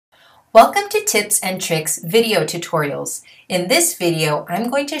Welcome to Tips and Tricks video tutorials. In this video, I'm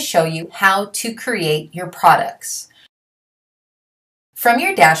going to show you how to create your products. From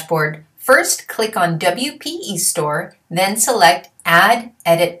your dashboard, first click on WP eStore, then select Add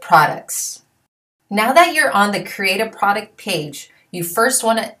Edit Products. Now that you're on the Create a Product page, you first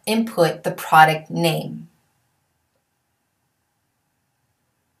want to input the product name.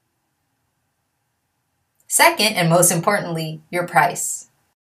 Second, and most importantly, your price.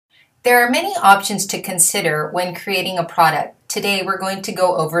 There are many options to consider when creating a product. Today we're going to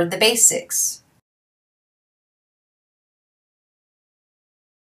go over the basics.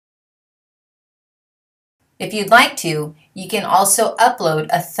 If you'd like to, you can also upload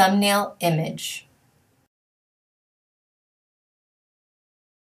a thumbnail image.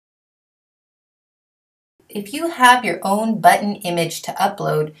 If you have your own button image to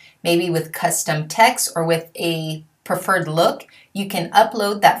upload, maybe with custom text or with a preferred look, you can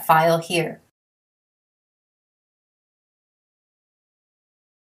upload that file here.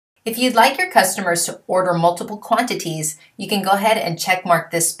 If you'd like your customers to order multiple quantities, you can go ahead and check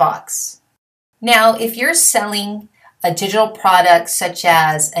mark this box. Now, if you're selling a digital product such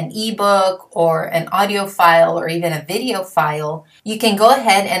as an ebook or an audio file or even a video file, you can go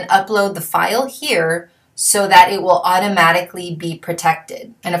ahead and upload the file here so that it will automatically be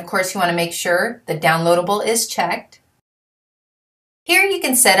protected. And of course, you want to make sure the downloadable is checked. Here you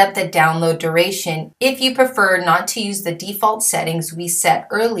can set up the download duration if you prefer not to use the default settings we set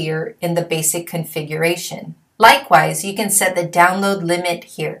earlier in the basic configuration. Likewise, you can set the download limit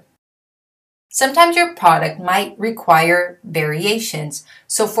here. Sometimes your product might require variations.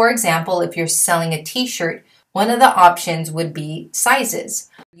 So for example, if you're selling a t-shirt, one of the options would be sizes.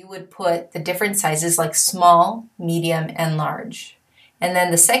 You would put the different sizes like small, medium, and large. And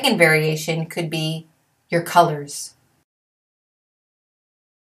then the second variation could be your colors.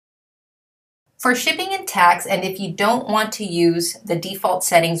 For shipping and tax, and if you don't want to use the default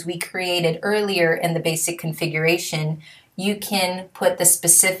settings we created earlier in the basic configuration, you can put the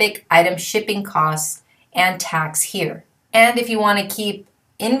specific item shipping costs and tax here. And if you want to keep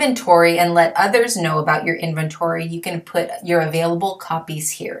inventory and let others know about your inventory, you can put your available copies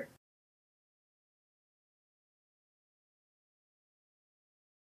here.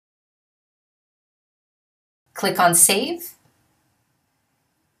 Click on Save.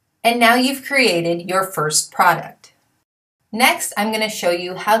 And now you've created your first product. Next, I'm going to show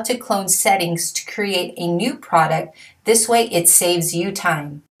you how to clone settings to create a new product. This way it saves you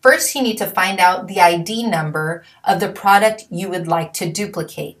time. First, you need to find out the ID number of the product you would like to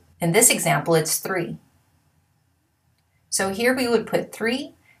duplicate. In this example, it's 3. So here we would put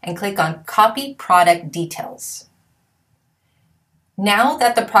 3 and click on Copy Product Details. Now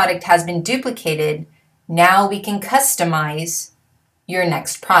that the product has been duplicated, now we can customize your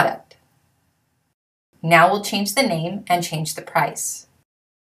next product. Now we'll change the name and change the price.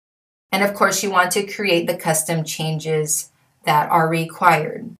 And of course, you want to create the custom changes that are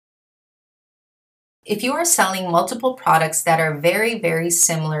required. If you are selling multiple products that are very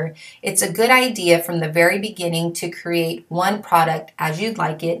similar, it's a good idea from the very beginning to create one product as you'd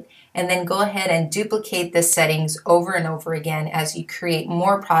like it, and then go ahead and duplicate the settings over and over again as you create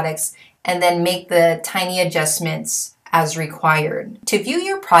more products, and then make the tiny adjustments as required. To view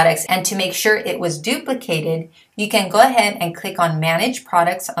your products and to make sure it was duplicated, you can go ahead and click on Manage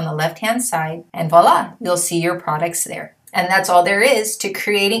Products on the left-hand side, and voila, you'll see your products there. And that's all there is to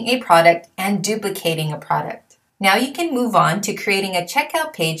creating a product and duplicating a product. Now you can move on to creating a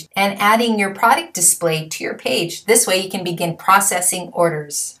checkout page and adding your product display to your page. This way you can begin processing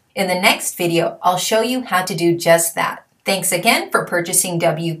orders. In the next video, I'll show you how to do just that. Thanks again for purchasing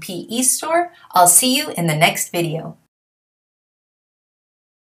WP eStore. I'll see you in the next video.